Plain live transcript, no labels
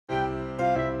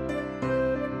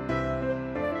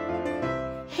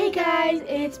Hey guys,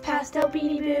 it's Pastel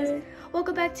Beanie Boos.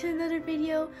 Welcome back to another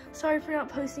video. Sorry for not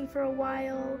posting for a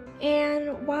while.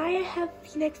 And why I have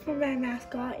Phoenix for my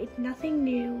mascot, it's nothing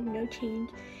new, no change.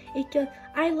 It's just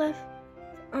I left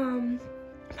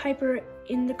Piper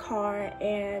in the car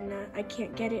and I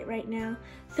can't get it right now.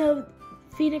 So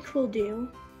Phoenix will do.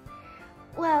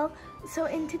 Well, so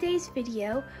in today's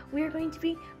video, we're going to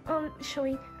be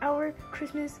showing our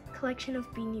Christmas collection of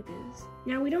Beanie Boos.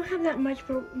 Now we don't have that much,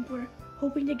 but we're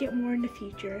hoping to get more in the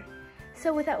future.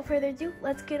 So without further ado,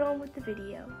 let's get on with the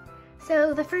video.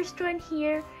 So the first one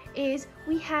here is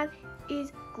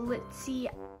Glitzy.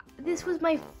 This was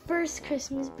my first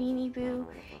Christmas Beanie Boo,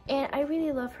 and I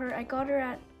really love her. I got her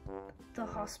at the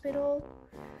hospital.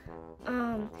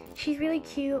 She's really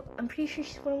cute. I'm pretty sure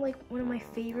she's one of my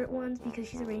favorite ones because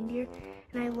she's a reindeer,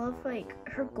 and I love like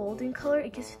her golden color.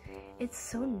 It's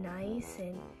so nice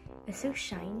and it's so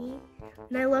shiny,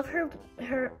 and I love her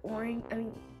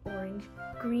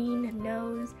green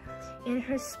nose and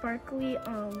her sparkly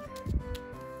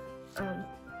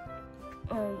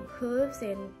hooves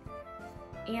and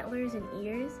antlers and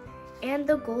ears, and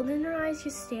the gold in her eyes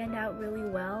just stand out really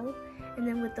well. And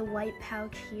then with the white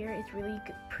pouch here, it's really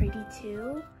pretty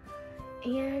too.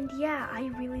 And yeah, I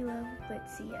really love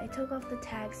Glitzy. I took off the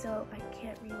tag so I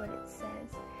can't read what it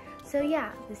says. So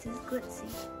yeah, this is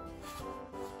Glitzy.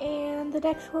 And the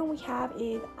next one we have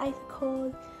is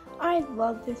Icicles. I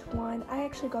love this one. I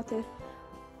actually got this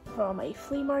from a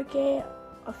flea market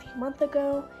a few months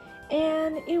ago,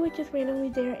 and it was just randomly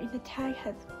there, and the tag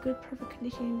has good, perfect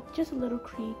condition, just a little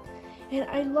creep. And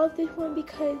I love this one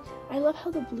because I love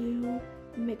how the blue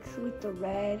mixed with the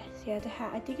red Santa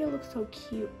hat. I think it looks so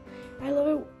cute. I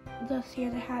love the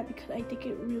Santa hat because I think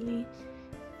it really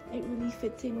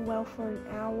fits in well for an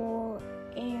owl.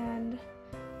 And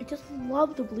I just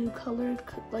love the blue color.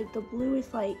 Like the blue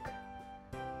is like,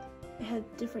 it has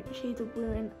different shades of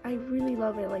blue, and I really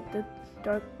love it. Like the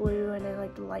dark blue and then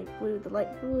like the light blue. The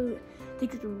light blue I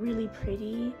think is really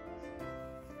pretty,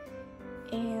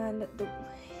 and it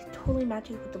totally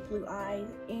matches with the blue eyes,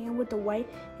 and with the white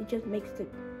it just makes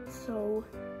it so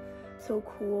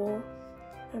cool.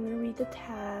 I'm gonna read the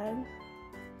tag.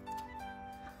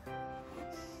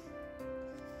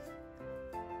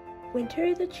 Winter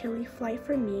is a chilly flight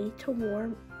for me. To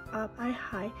warm up I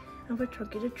hide of a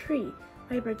trunk in a tree.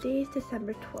 My birthday is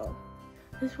December 12th.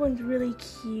 This one's really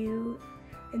cute.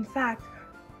 In fact,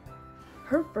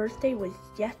 her birthday was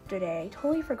yesterday. I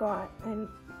totally forgot, and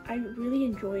I really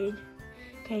enjoyed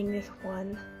getting this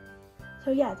one.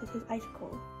 So yeah, this is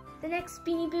Icicle. The next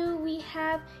Beanie Boo we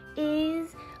have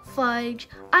is Fudge.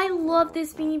 I love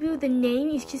this Beanie Boo. The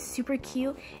name is just super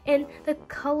cute, and the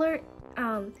color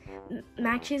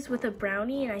matches with a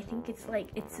brownie, and I think it's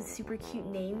a super cute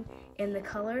name and the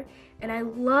color. And I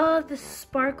love the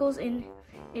sparkles in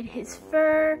his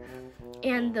fur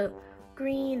and the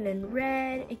green and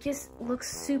red. It just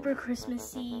looks super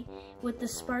Christmassy with the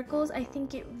sparkles. I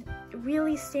think it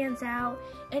really stands out,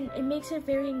 and it makes it a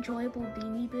very enjoyable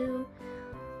Beanie Boo.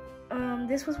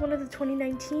 This was one of the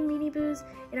 2019 Beanie Boos,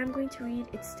 and I'm going to read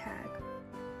its tag.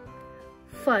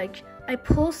 Fudge. I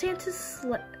pull Santa's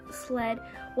sled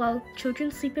while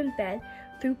children sleep in bed.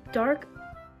 Through dark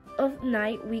of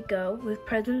night we go with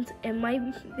presents in my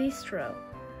bistro.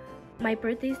 My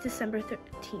birthday is December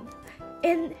 13th.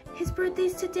 And his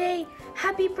birthday's today.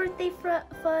 Happy birthday,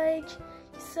 Fudge.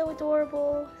 He's so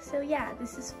adorable. So yeah,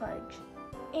 this is Fudge.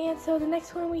 And so the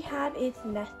next one we have is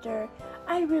Nestor.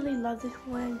 I really love this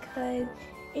one because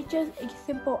it's just a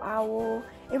simple owl.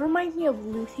 It reminds me of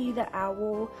Lucy the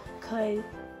owl, because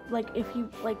like if you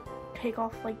like take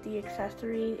off like the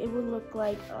accessories, it would look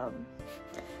like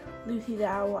Lucy the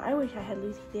owl. I wish I had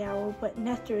Lucy the owl, but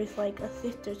Nestor is like a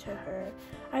sister to her.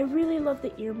 I really love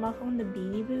the earmuff on the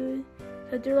Beanie Boos,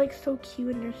 so they're like so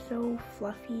cute and they're so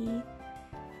fluffy,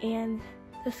 and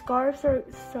the scarves are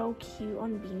so cute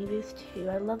on Beanie Boos too.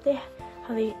 I love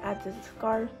how they add the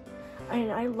scarf,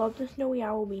 and I love the Snowy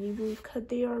Owl Beanie Boos because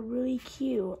they are really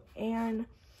cute, and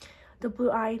the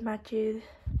blue eye matches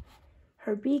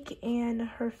her beak and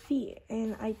her feet,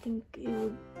 and I think it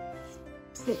would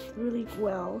fit really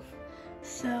well.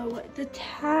 So the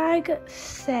tag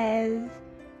says,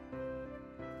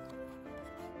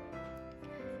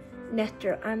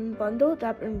 Nestor, I'm bundled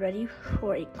up and ready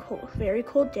for a very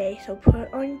cold day, so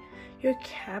put on your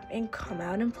cap and come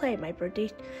out and play. My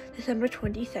birthday's December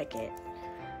 22nd.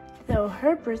 So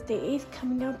her birthday is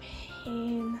coming up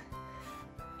in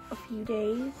a few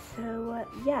days, so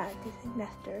yeah, this is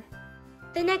Nestor.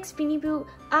 The next Beanie Boo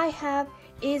I have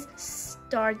is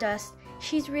Stardust.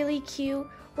 She's really cute.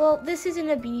 Well, this isn't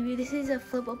a Beanie Boo, this is a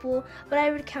flippable, but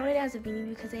I would count it as a Beanie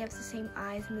Boo because they have the same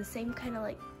eyes and the same kind of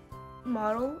like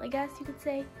model, I guess you could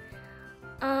say.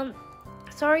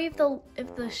 Sorry if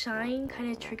the shine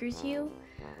kind of triggers you.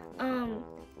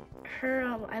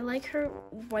 I like her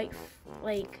white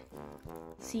like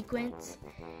sequence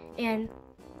and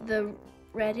the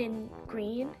red and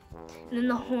green, and then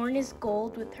the horn is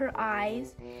gold with her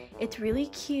eyes. It's really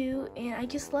cute, and I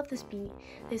just love this beanie,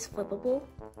 this flippable.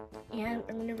 And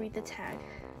I'm gonna read the tag.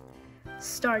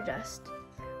 Stardust.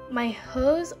 My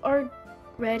hose are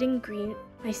red and green.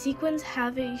 My sequins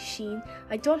have a sheen.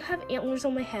 I don't have antlers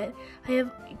on my head. I have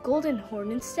a golden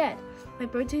horn instead. My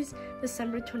birthday's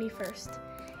December 21st.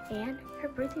 And her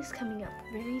birthday's coming up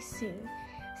very soon.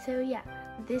 So yeah,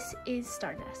 this is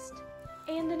Stardust.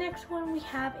 And the next one we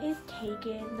have is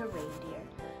Tegan the reindeer.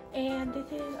 And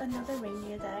this is another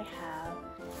reindeer that I have.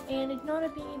 And it's not a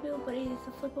Beanie Boo, but it is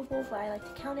a flippable, but I like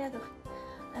to count it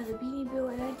as a Beanie Boo,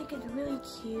 and I think it's really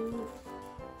cute.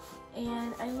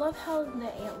 And I love how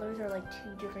the antlers are like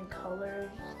 2 different colors.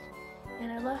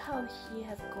 And I love how he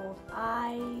has gold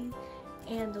eyes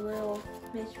and the little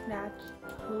mismatched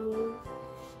hose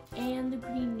and the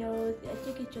green nose. I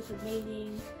think it's just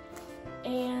amazing.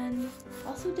 And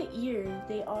also the ears,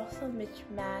 they also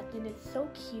mismatch, and it's so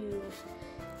cute.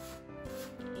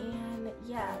 And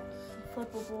yeah,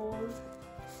 flippables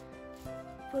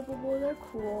are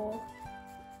cool,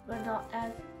 but not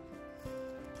as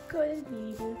good as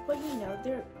Beanie Boos, but you know,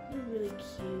 they're really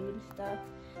cute and stuff.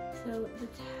 So the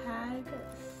tag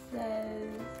says,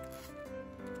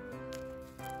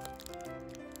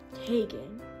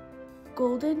 Tegan,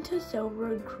 golden to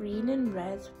silver, green and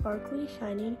red, sparkly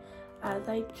shining as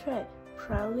I tread,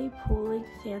 proudly pulling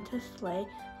Santa's sleigh,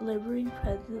 delivering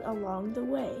presents along the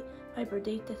way. My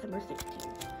birthday is December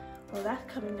 16th. Well,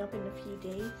 that's coming up in a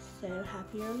few days, so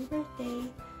happy early birthday.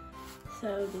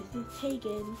 So this is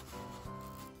Tegan.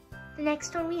 The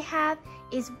next one we have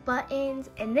is Buttons,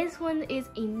 and this one is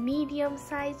a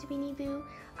medium-sized Beanie Boo.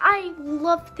 I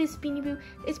love this Beanie Boo.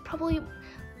 It's probably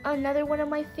another one of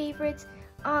my favorites.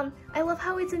 I love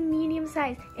how it's a medium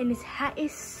size, and his hat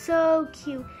is so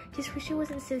cute. Just wish it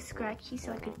wasn't so scratchy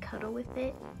so I could cuddle with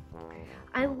it.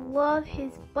 I love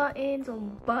his buttons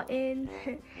on buttons.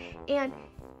 And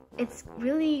it's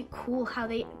really cool how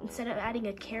they, instead of adding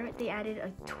a carrot, they added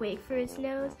a twig for his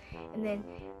nose, and then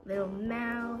little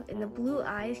mouth, and the blue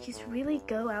eyes just really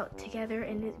go out together,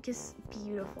 and it's just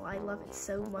beautiful. I love it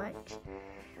so much.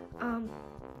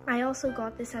 I also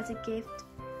got this as a gift.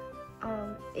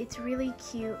 It's really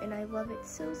cute, and I love it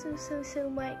so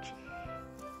much.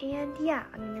 And yeah,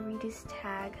 I'm gonna read his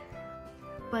tag.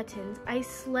 Buttons. I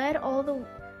sled all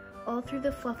through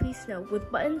the fluffy snow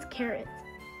with buttons, carrots,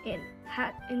 and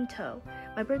hat in tow.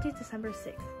 My birthday's December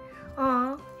 6th.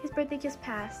 Aw, his birthday just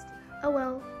passed. Oh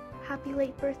well, happy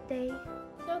late birthday.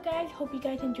 So guys, hope you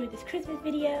guys enjoyed this Christmas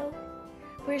video.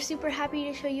 We're super happy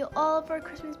to show you all of our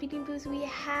Christmas Beanie Boos we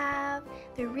have.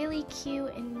 They're really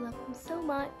cute, and we love them so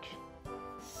much.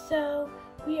 So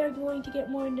we are going to get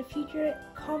more in the future.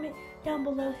 Comment down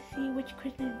below to see which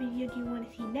Christmas video do you want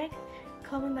to see next.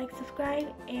 Comment, like, subscribe,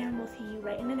 and we'll see you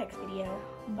right in the next video.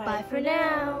 Bye for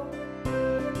now.